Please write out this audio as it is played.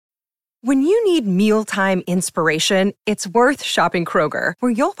When you need mealtime inspiration, it's worth shopping Kroger,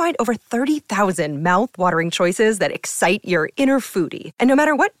 where you'll find over 30,000 mouth-watering choices that excite your inner foodie. And no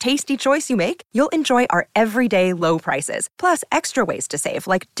matter what tasty choice you make, you'll enjoy our everyday low prices, plus extra ways to save,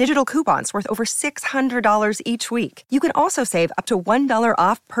 like digital coupons worth over $600 each week. You can also save up to $1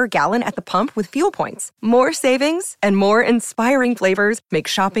 off per gallon at the pump with fuel points. More savings and more inspiring flavors make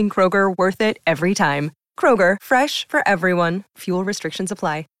shopping Kroger worth it every time. Kroger, fresh for everyone. Fuel restrictions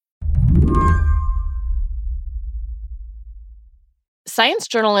apply. Science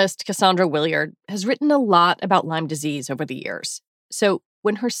journalist Cassandra Williard has written a lot about Lyme disease over the years. So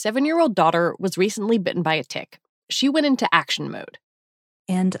when her 7-year-old daughter was recently bitten by a tick, she went into action mode.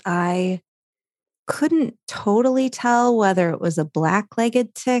 And I couldn't totally tell whether it was a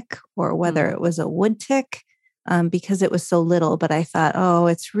black-legged tick or whether it was a wood tick because it was so little. But I thought, oh,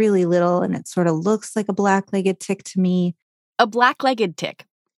 it's really little and it sort of looks like a black-legged tick to me. A black-legged tick,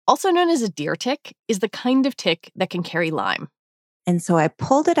 also known as a deer tick, is the kind of tick that can carry Lyme. And so I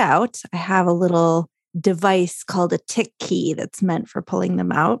pulled it out. I have a little device called a tick key that's meant for pulling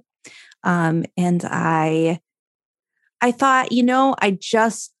them out. And I thought, I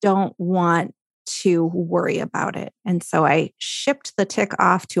just don't want to worry about it. And so I shipped the tick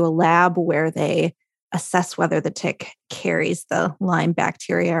off to a lab where they assess whether the tick carries the Lyme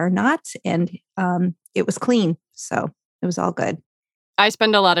bacteria or not. And it was clean. So it was all good. I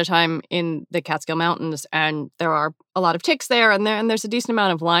spend a lot of time in the Catskill Mountains, and there are a lot of ticks there, and there's a decent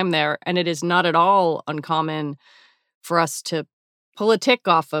amount of Lyme there, and it is not at all uncommon for us to pull a tick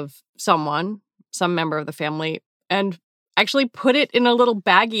off of some member of the family, and actually put it in a little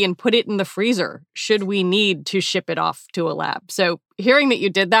baggie and put it in the freezer should we need to ship it off to a lab. So hearing that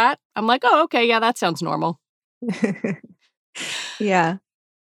you did that, I'm like, oh, okay, yeah, that sounds normal. Yeah.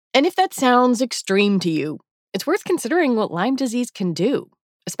 And if that sounds extreme to you, it's worth considering what Lyme disease can do,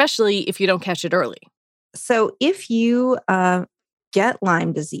 especially if you don't catch it early. So if you get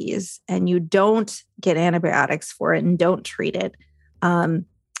Lyme disease and you don't get antibiotics for it and don't treat it,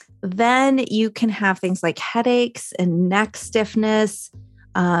 then you can have things like headaches and neck stiffness.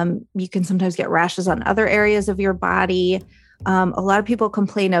 You can sometimes get rashes on other areas of your body. A lot of people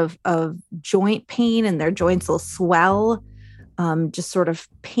complain of joint pain and their joints will swell. Just sort of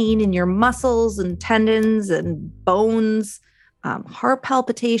pain in your muscles and tendons and bones, heart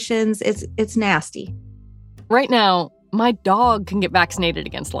palpitations. It's nasty. Right now, my dog can get vaccinated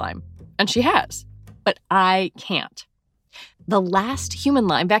against Lyme, and she has, but I can't. The last human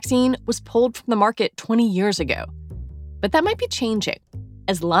Lyme vaccine was pulled from the market 20 years ago. But that might be changing.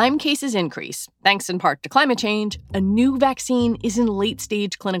 As Lyme cases increase, thanks in part to climate change, a new vaccine is in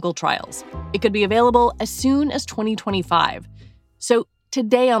late-stage clinical trials. It could be available as soon as 2025. So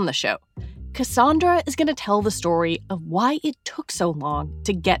today on the show, Cassandra is going to tell the story of why it took so long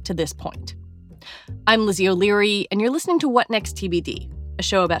to get to this point. I'm Lizzie O'Leary, and you're listening to What Next TBD, a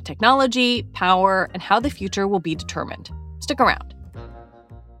show about technology, power, and how the future will be determined. Stick around.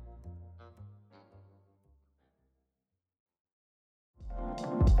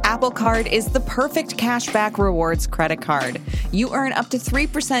 Apple Card is the perfect cashback rewards credit card. You earn up to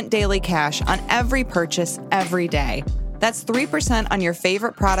 3% daily cash on every purchase every day. That's 3% on your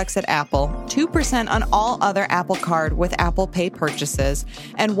favorite products at Apple, 2% on all other Apple Card with Apple Pay purchases,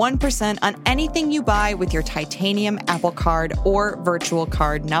 and 1% on anything you buy with your titanium Apple Card or virtual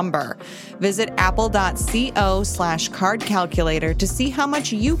card number. Visit apple.co/card calculator to see how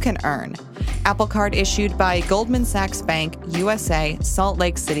much you can earn. Apple Card issued by Goldman Sachs Bank, USA, Salt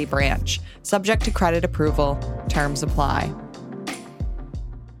Lake City branch. Subject to credit approval. Terms apply.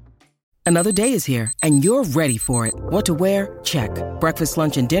 Another day is here, and you're ready for it. What to wear? Check. Breakfast,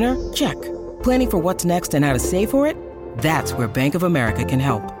 lunch, and dinner? Check. Planning for what's next and how to save for it? That's where Bank of America can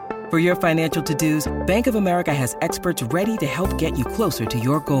help. For your financial to-dos, Bank of America has experts ready to help get you closer to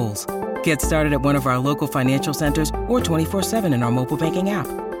your goals. Get started at one of our local financial centers or 24/7 in our mobile banking app.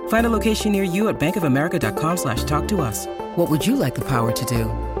 Find a location near you at bankofamerica.com/talktous. What would you like the power to do?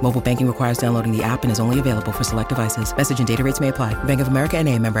 Mobile banking requires downloading the app and is only available for select devices. Message and data rates may apply. Bank of America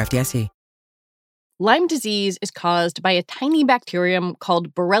N.A., member FDIC. Lyme disease is caused by a tiny bacterium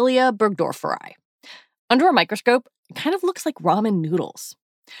called Borrelia burgdorferi. Under a microscope, it kind of looks like ramen noodles.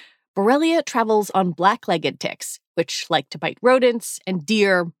 Borrelia travels on black-legged ticks, which like to bite rodents and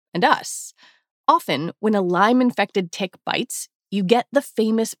deer and us. Often, when a Lyme-infected tick bites, you get the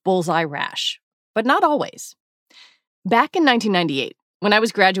famous bullseye rash, but not always. Back in 1998, when I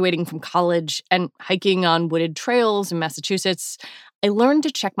was graduating from college and hiking on wooded trails in Massachusetts, I learned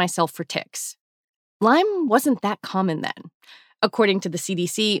to check myself for ticks. Lyme wasn't that common then. According to the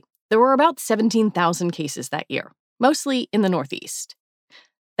CDC, there were about 17,000 cases that year, mostly in the Northeast.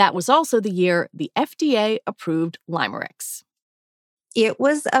 That was also the year the FDA approved Limerix. It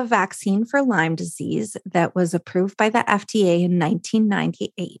was a vaccine for Lyme disease that was approved by the FDA in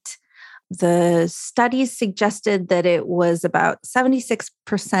 1998. The studies suggested that it was about 76%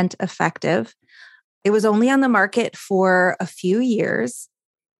 effective. It was only on the market for a few years,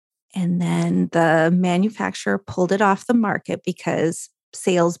 and then the manufacturer pulled it off the market because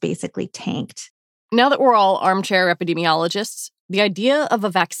sales basically tanked. Now that we're all armchair epidemiologists, the idea of a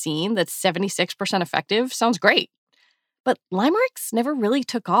vaccine that's 76% effective sounds great. But Limerix never really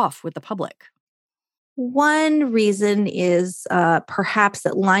took off with the public. One reason is perhaps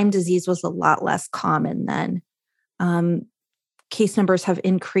that Lyme disease was a lot less common then. Case numbers have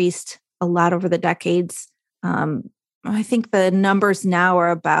increased a lot over the decades. I think the numbers now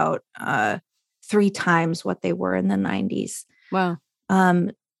are about 3 times what they were in the 90s. Wow.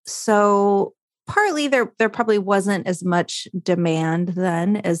 So partly there probably wasn't as much demand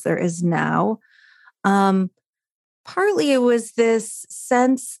then as there is now. Partly it was this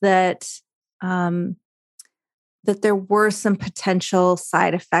sense that that there were some potential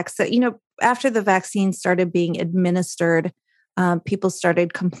side effects that, after the vaccine started being administered, people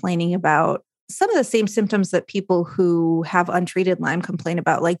started complaining about some of the same symptoms that people who have untreated Lyme complain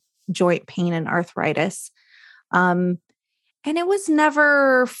about, like joint pain and arthritis. And it was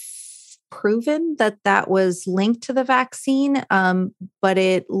never proven that that was linked to the vaccine, but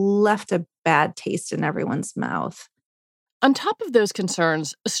it left a bad taste in everyone's mouth. On top of those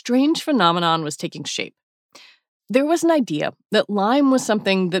concerns, a strange phenomenon was taking shape. There was an idea that Lyme was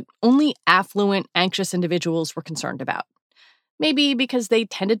something that only affluent, anxious individuals were concerned about. Maybe because they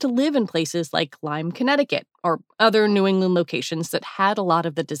tended to live in places like Lyme, Connecticut, or other New England locations that had a lot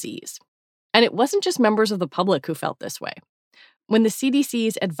of the disease. And it wasn't just members of the public who felt this way. When the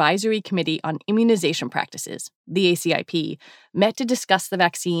CDC's Advisory Committee on Immunization Practices, the ACIP, met to discuss the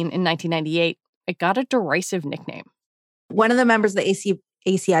vaccine in 1998, it got a derisive nickname. One of the members of the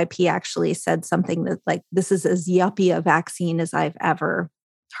ACIP actually said something that, like, this is as yuppie a vaccine as I've ever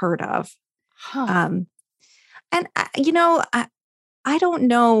heard of. Huh. And, I don't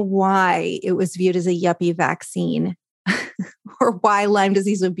know why it was viewed as a yuppie vaccine or why Lyme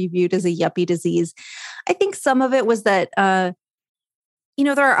disease would be viewed as a yuppie disease. I think some of it was that,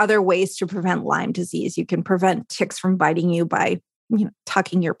 there are other ways to prevent Lyme disease. You can prevent ticks from biting you by,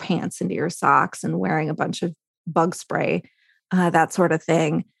 tucking your pants into your socks and wearing a bunch of bug spray, that sort of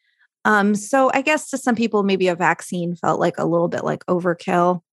thing. So I guess to some people, maybe a vaccine felt like a little bit like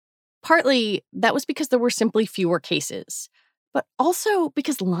overkill. Partly, that was because there were simply fewer cases, but also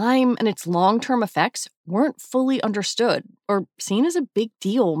because Lyme and its long-term effects weren't fully understood or seen as a big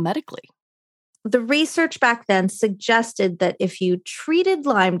deal medically. The research back then suggested that if you treated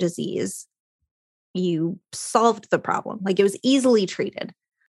Lyme disease, you solved the problem. Like, it was easily treated.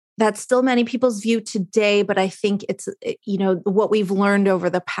 That's still many people's view today, but I think it's, what we've learned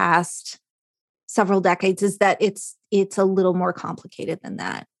over the past several decades is that it's a little more complicated than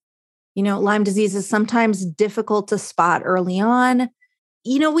that. Lyme disease is sometimes difficult to spot early on.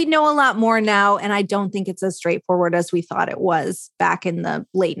 We know a lot more now, and I don't think it's as straightforward as we thought it was back in the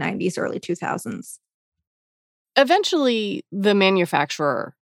late 90s, early 2000s. Eventually, the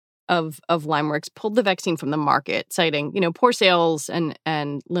manufacturer of Limerix pulled the vaccine from the market, citing, poor sales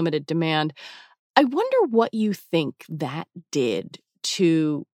and limited demand. I wonder what you think that did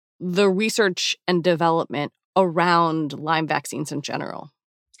to the research and development around Lyme vaccines in general.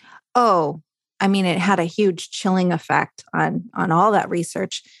 Oh, it had a huge chilling effect on all that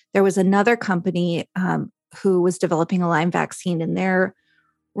research. There was another company who was developing a Lyme vaccine, and their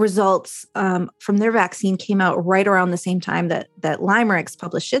results from their vaccine came out right around the same time that Limerix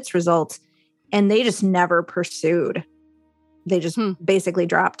published its results, and they just never pursued. They just basically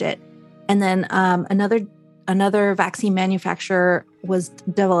dropped it. And then another vaccine manufacturer was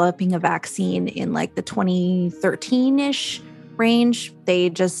developing a vaccine in like the 2013-ish range. They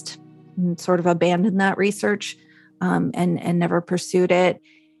just sort of abandoned that research and never pursued it.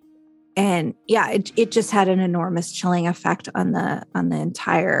 And yeah, it just had an enormous chilling effect on the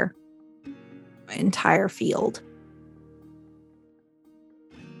entire field.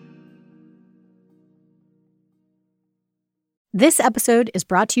 This episode is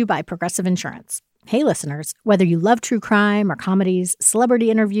brought to you by Progressive Insurance. Hey, listeners, whether you love true crime or comedies, celebrity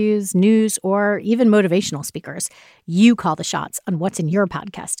interviews, news, or even motivational speakers, you call the shots on what's in your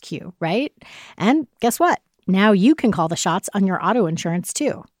podcast queue, right? And guess what? Now you can call the shots on your auto insurance,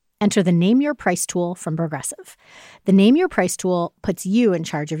 too. Enter the Name Your Price tool from Progressive. The Name Your Price tool puts you in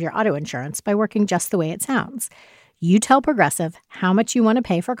charge of your auto insurance by working just the way it sounds. You tell Progressive how much you want to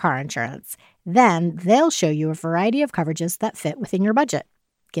pay for car insurance. Then they'll show you a variety of coverages that fit within your budget.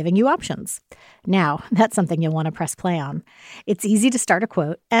 giving you options. Now, that's something you'll want to press play on. It's easy to start a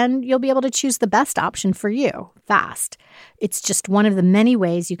quote, and you'll be able to choose the best option for you fast. It's just one of the many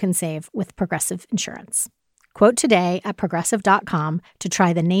ways you can save with Progressive Insurance. Quote today at Progressive.com to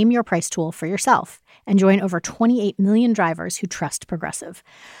try the Name Your Price tool for yourself and join over 28 million drivers who trust Progressive.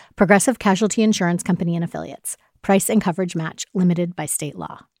 Progressive Casualty Insurance Company and Affiliates. Price and coverage match limited by state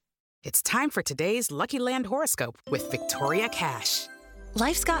law. It's time for today's Lucky Land horoscope with Victoria Cash.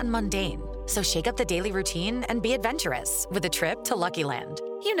 Life's gotten mundane, so shake up the daily routine and be adventurous with a trip to Lucky Land.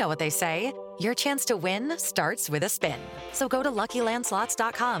 You know what they say, your chance to win starts with a spin. So go to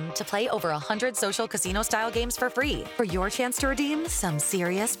LuckyLandSlots.com to play over 100 social casino-style games for free for your chance to redeem some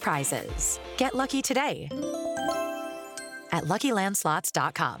serious prizes. Get lucky today at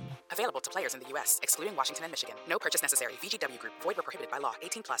LuckyLandSlots.com. Available to players in the U.S., excluding Washington and Michigan. No purchase necessary. VGW Group. Void where prohibited by law.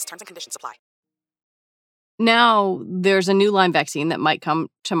 18+. Terms and conditions apply. Now there's a new Lyme vaccine that might come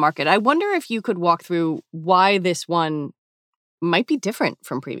to market. I wonder if you could walk through why this one might be different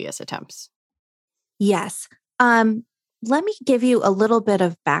from previous attempts. Yes. Let me give you a little bit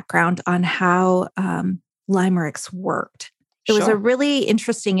of background on how LYMErix worked. It was a really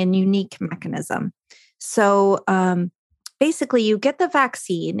interesting and unique mechanism. So basically, you get the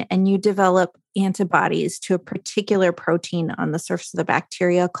vaccine and you develop antibodies to a particular protein on the surface of the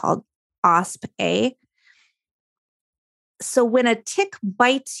bacteria called OspA. So when a tick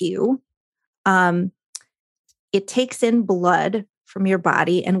bites you, it takes in blood from your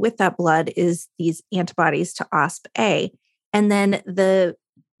body, and with that blood is these antibodies to OspA. And then the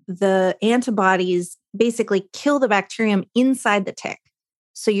antibodies basically kill the bacterium inside the tick.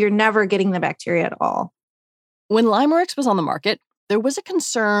 So you're never getting the bacteria at all. When LYMErix was on the market, there was a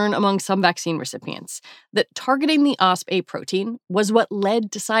concern among some vaccine recipients that targeting the OspA protein was what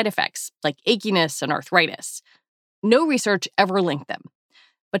led to side effects like achiness and arthritis. No research ever linked them.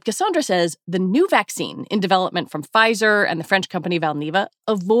 But Cassandra says the new vaccine in development from Pfizer and the French company Valneva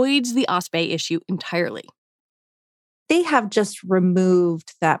avoids the OspA issue entirely. They have just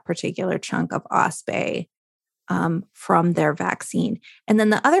removed that particular chunk of OspA from their vaccine. And then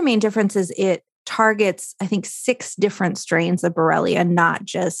the other main difference is it targets, I think, 6 different strains of Borrelia, not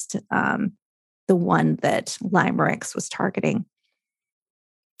just the one that LYMErix was targeting.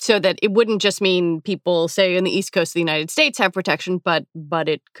 So that it wouldn't just mean people, say, in the East Coast of the United States have protection, but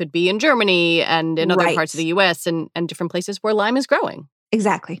it could be in Germany and in other parts of the U.S. and different places where Lyme is growing.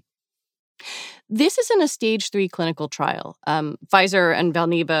 Exactly. This is in a stage 3 clinical trial. Pfizer and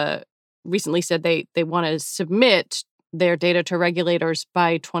Valneva recently said they want to submit their data to regulators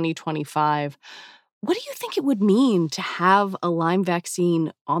by 2025. What do you think it would mean to have a Lyme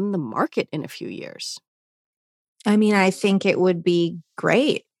vaccine on the market in a few years? I mean, I think it would be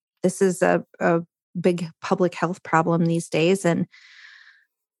great. This is a big public health problem these days. And,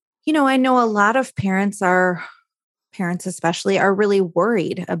 you know, I know a lot of parents especially, are really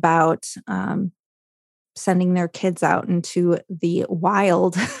worried about sending their kids out into the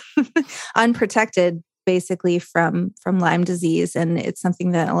wild, unprotected, basically from Lyme disease. And it's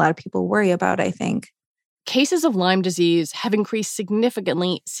something that a lot of people worry about, I think. Cases of Lyme disease have increased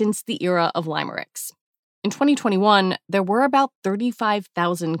significantly since the era of LYMErix. In 2021, there were about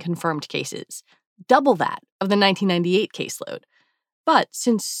 35,000 confirmed cases, double that of the 1998 caseload. But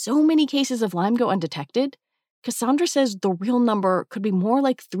since so many cases of Lyme go undetected, Cassandra says the real number could be more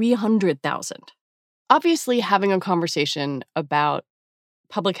like 300,000. Obviously, having a conversation about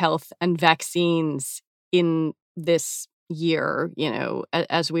public health and vaccines in this year, you know,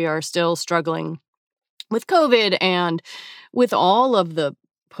 as we are still struggling with COVID and with all of the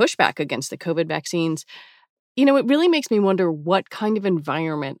pushback against the COVID vaccines, you know, it really makes me wonder what kind of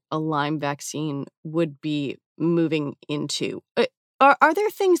environment a Lyme vaccine would be moving into. Are there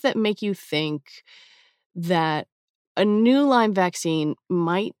things that make you think that a new Lyme vaccine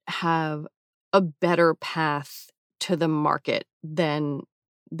might have a better path to the market than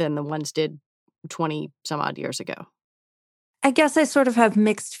the ones did 20 some odd years ago? I guess I sort of have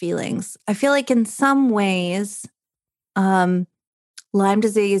mixed feelings. I feel like in some ways, Lyme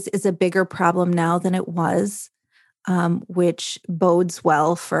disease is a bigger problem now than it was, which bodes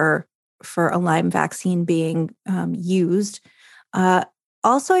well for a Lyme vaccine being used.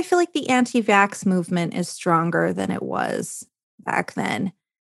 Also, I feel like the anti-vax movement is stronger than it was back then.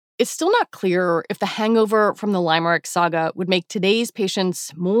 It's still not clear if the hangover from the LYMErix saga would make today's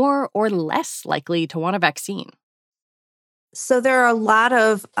patients more or less likely to want a vaccine. So there are a lot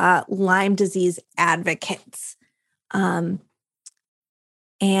of Lyme disease advocates. And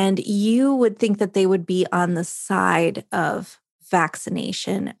you would think that they would be on the side of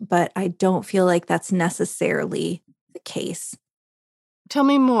vaccination, but I don't feel like that's necessarily the case. Tell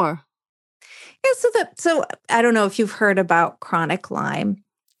me more. Yeah, so I don't know if you've heard about chronic Lyme.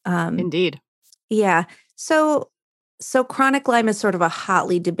 Indeed. Yeah. So chronic Lyme is sort of a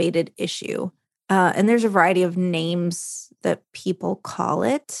hotly debated issue. And there's a variety of names that people call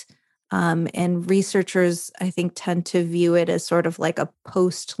it. And researchers, I think, tend to view it as sort of like a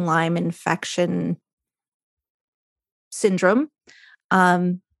post-Lyme infection syndrome.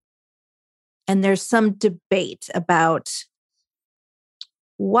 And there's some debate about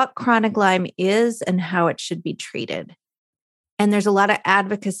what chronic Lyme is and how it should be treated. And there's a lot of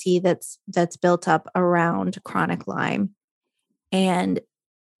advocacy that's built up around chronic Lyme. And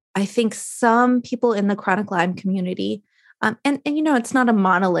I think some people in the chronic Lyme community, and it's not a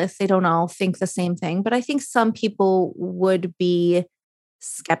monolith, they don't all think the same thing, but I think some people would be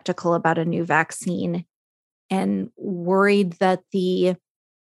skeptical about a new vaccine and worried that the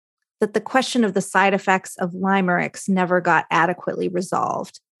question of the side effects of Lymerix never got adequately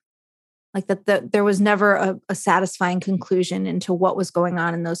resolved. Like that there was never a satisfying conclusion into what was going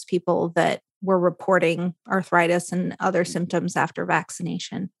on in those people that were reporting arthritis and other symptoms after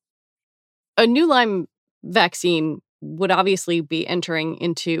vaccination. A new Lyme vaccine would obviously be entering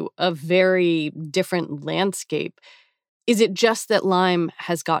into a very different landscape. Is it just that Lyme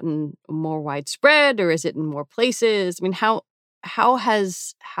has gotten more widespread, or is it in more places? I mean, how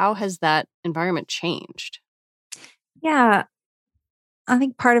has that environment changed? Yeah, I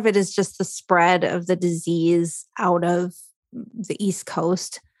think part of it is just the spread of the disease out of the East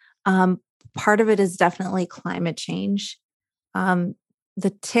Coast. Part of it is definitely climate change. The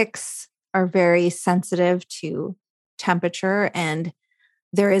ticks are very sensitive to temperature, and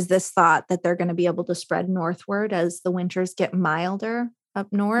there is this thought that they're going to be able to spread northward as the winters get milder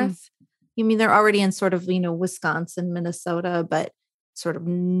up north. You mean they're already in sort of, Wisconsin, Minnesota, but sort of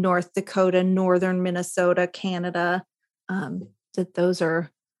North Dakota, northern Minnesota, Canada, that those are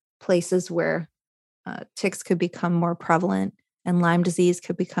places where ticks could become more prevalent and Lyme disease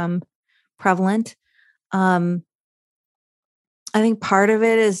could become prevalent. I think part of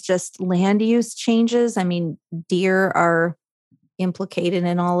it is just land use changes. I mean, deer are implicated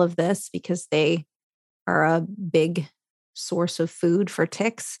in all of this because they are a big source of food for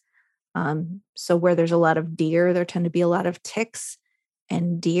ticks. So where there's a lot of deer, there tend to be a lot of ticks,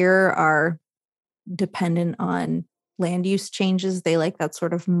 and deer are dependent on land use changes. They like that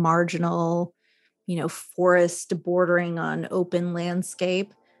sort of marginal, forest bordering on open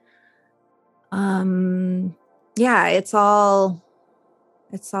landscape. Yeah, it's all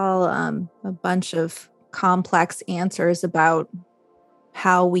a bunch of complex answers about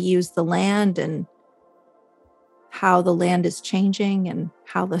how we use the land and how the land is changing and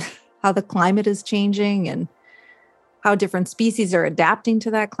how the climate is changing and how different species are adapting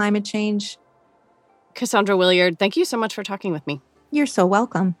to that climate change. Cassandra Williard, thank you so much for talking with me. You're so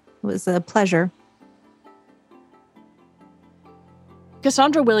welcome. It was a pleasure.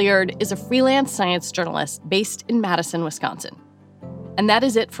 Cassandra Williard is a freelance science journalist based in Madison, Wisconsin. And that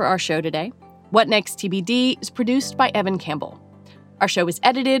is it for our show today. What Next TBD is produced by Evan Campbell. Our show is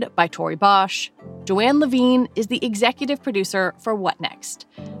edited by Tori Bosch. Joanne Levine is the executive producer for What Next.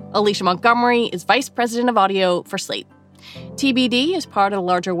 Alicia Montgomery is vice president of audio for Slate. TBD is part of the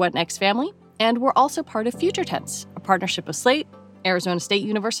larger What Next family, and we're also part of Future Tense, a partnership of Slate, Arizona State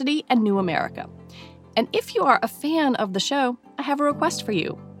University, and New America. And if you are a fan of the show, I have a request for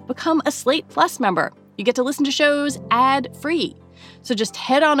you. Become a Slate Plus member. You get to listen to shows ad-free. So just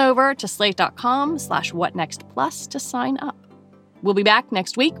head on over to slate.com/whatnextplus to sign up. We'll be back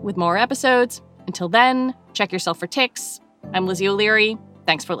next week with more episodes. Until then, check yourself for ticks. I'm Lizzie O'Leary.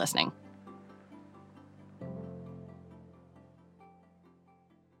 Thanks for listening.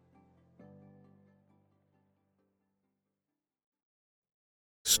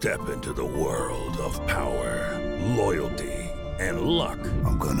 Step into the world of power, loyalty, and luck.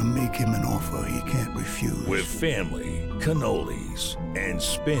 I'm gonna make him an offer he can't refuse. With family, cannolis, and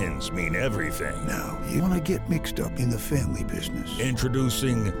spins mean everything. Now, you wanna get mixed up in the family business.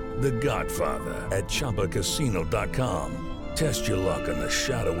 Introducing The Godfather at ChumbaCasino.com. Test your luck in the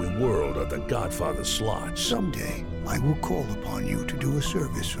shadowy world of The Godfather slot. Someday, I will call upon you to do a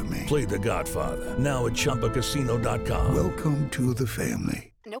service for me. Play The Godfather, now at ChumbaCasino.com. Welcome to the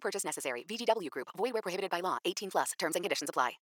family. No purchase necessary. VGW Group. Void where prohibited by law. 18+. Terms and conditions apply.